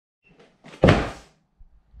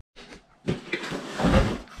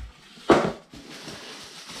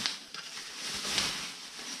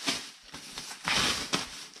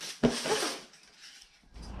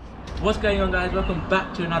What's going on, guys? Welcome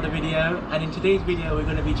back to another video, and in today's video we're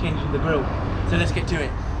going to be changing the grill, so let's get to it.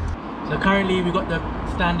 So currently we've got the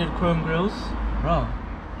standard chrome grills. Bro,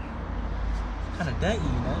 it's kind of dirty,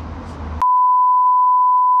 you know.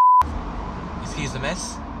 Excuse the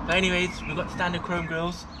mess. But anyways, we've got standard chrome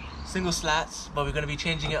grills, single slats, but we're going to be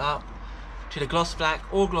changing it up to the gloss black,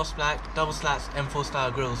 all gloss black, double slats, M4 style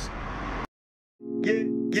grills.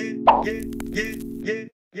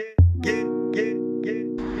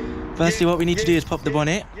 Firstly, what we need to do is pop the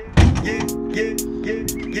bonnet.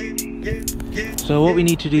 So what we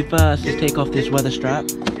need to do first is take off this weather strap,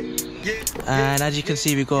 and as you can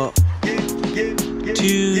see, we've got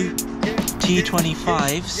two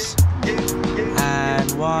T25s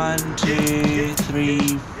and 1, 2,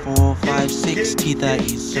 3, 4, 5, 6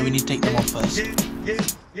 T30s, so we need to take them off first.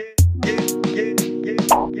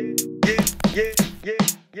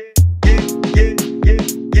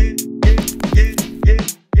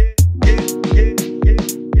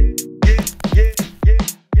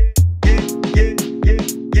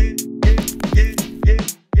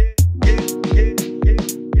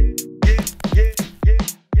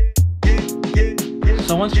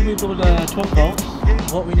 So once you remove all the 12 bolts,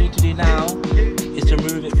 what we need to do now is to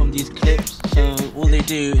remove it from these clips. So all they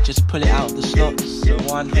do is just pull it out of the slots. So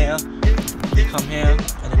one here, you come here,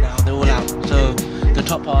 and then now they're all out. So the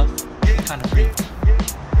top half is kind of free.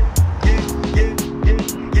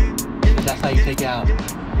 So that's how you take it out.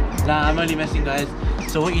 Now I'm only messing, guys.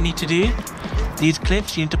 So what you need to do, these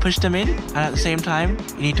clips, you need to push them in, and at the same time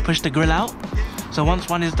you need to push the grill out. So once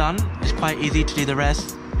one is done, it's quite easy to do the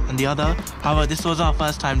rest and the other. However, this was our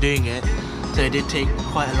first time doing it, so it did take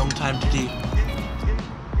quite a long time to do.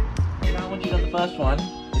 Now once you've done the first one,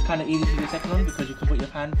 it's kind of easy to do the second one because you can put your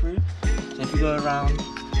pan through. So if you go around,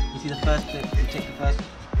 you see the first clip, you take the first.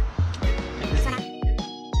 Take this one.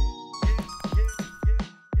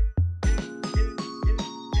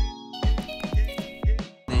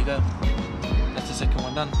 There you go. That's the second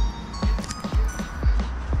one done.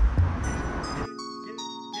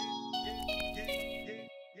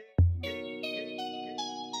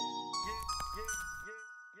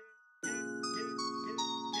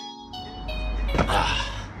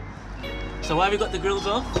 So while we got the grills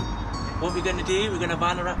off, what we're going to do, we're going to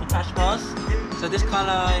vinyl wrap the crash bars. So this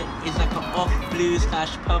colour is like an off blue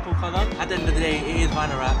 / purple colour. At the end of the day, it is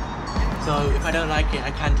vinyl wrap. So if I don't like it,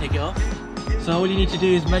 I can take it off. So all you need to do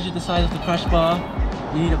is measure the size of the crash bar.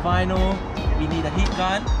 You need a vinyl, you need a heat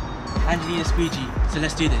gun, and you need a squeegee. So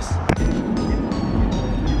let's do this.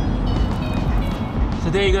 So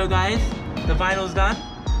there you go, guys. The vinyl's done.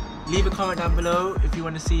 Leave a comment down below if you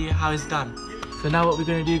want to see how it's done. So now what we're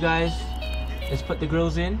going to do, guys, is put the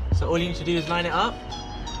grills in. So all you need to do is line it up,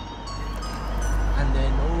 and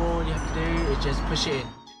then all you have to do is just push it in.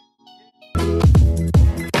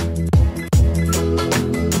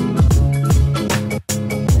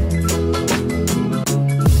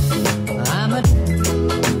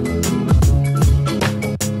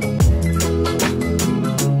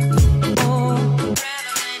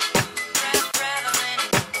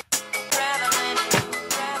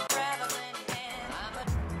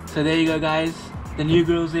 So there you go, guys, the new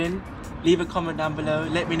grill's in. Leave a comment down below,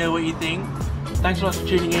 let me know what you think. Thanks a lot for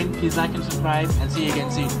tuning in, please like and subscribe, and see you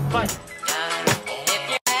again soon. Bye!